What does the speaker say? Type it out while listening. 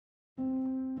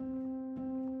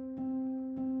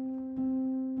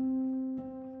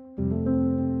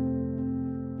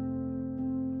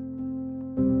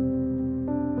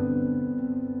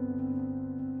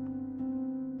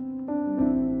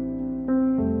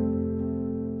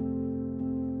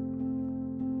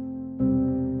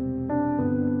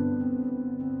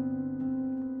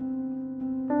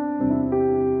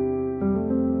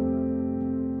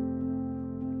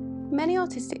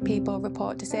autistic people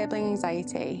report disabling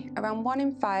anxiety. Around 1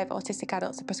 in 5 autistic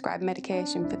adults are prescribed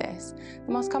medication for this.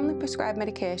 The most commonly prescribed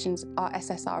medications are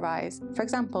SSRIs, for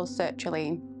example,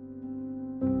 Sertraline.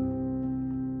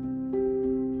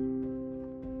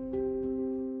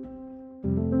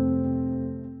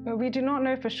 We do not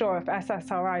know for sure if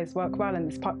SSRIs work well in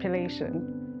this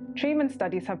population. Treatment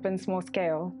studies have been small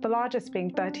scale, the largest being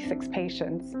 36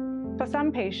 patients. For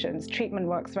some patients, treatment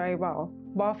works very well,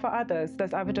 while for others,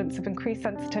 there's evidence of increased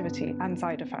sensitivity and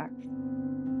side effects.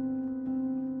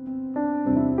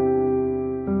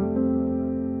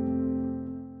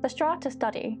 The STRATA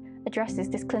study addresses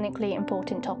this clinically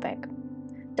important topic.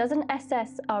 Does an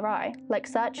SSRI, like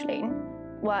Sertraline,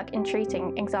 work in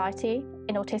treating anxiety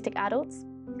in autistic adults?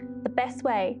 The best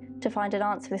way to find an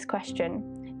answer to this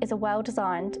question is a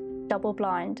well-designed,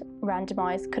 double-blind,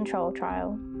 randomised control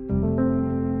trial.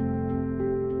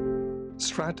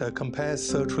 STRATA compares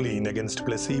sertraline against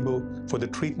placebo for the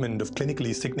treatment of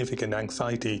clinically significant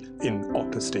anxiety in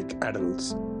autistic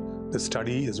adults. The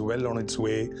study is well on its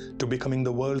way to becoming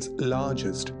the world's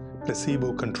largest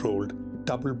placebo-controlled,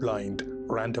 double-blind,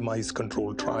 randomized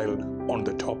control trial on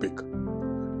the topic.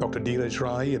 Dr. Dheeraj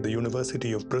Rai at the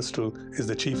University of Bristol is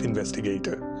the chief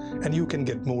investigator, and you can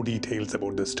get more details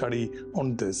about the study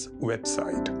on this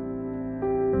website.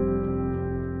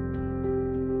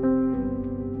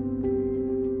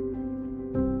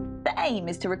 The aim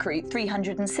is to recruit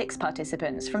 306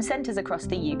 participants from centres across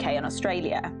the UK and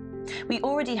Australia. We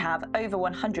already have over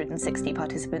 160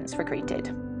 participants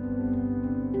recruited.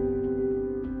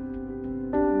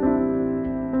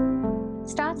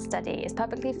 STRATA study is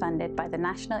publicly funded by the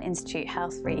National Institute of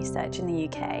Health Research in the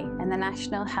UK and the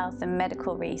National Health and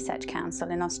Medical Research Council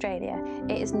in Australia.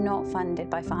 It is not funded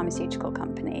by pharmaceutical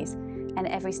companies, and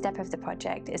every step of the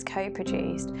project is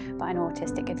co-produced by an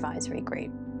autistic advisory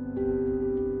group.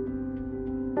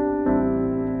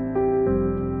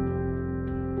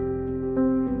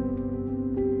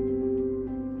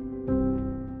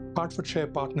 Hertfordshire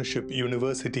Partnership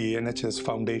University NHS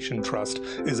Foundation Trust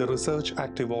is a research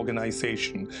active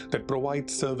organisation that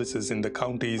provides services in the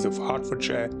counties of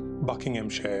Hertfordshire,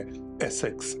 Buckinghamshire,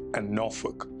 Essex and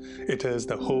Norfolk. It is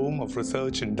the home of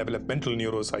research in developmental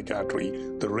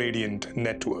neuropsychiatry, the Radiant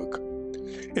Network.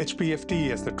 HPFT,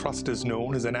 as the trust is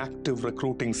known, is an active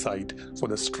recruiting site for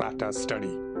the STRATA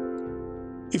study.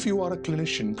 If you are a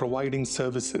clinician providing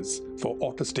services for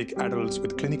autistic adults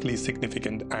with clinically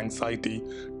significant anxiety,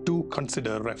 do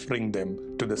consider referring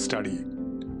them to the study.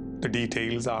 The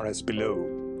details are as below.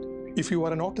 If you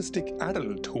are an autistic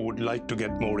adult who would like to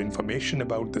get more information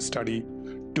about the study,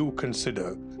 do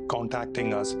consider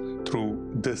contacting us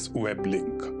through this web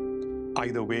link.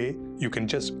 Either way, you can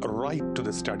just write to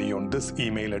the study on this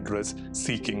email address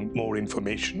seeking more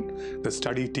information. The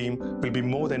study team will be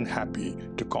more than happy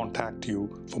to contact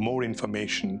you for more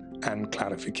information and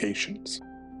clarifications.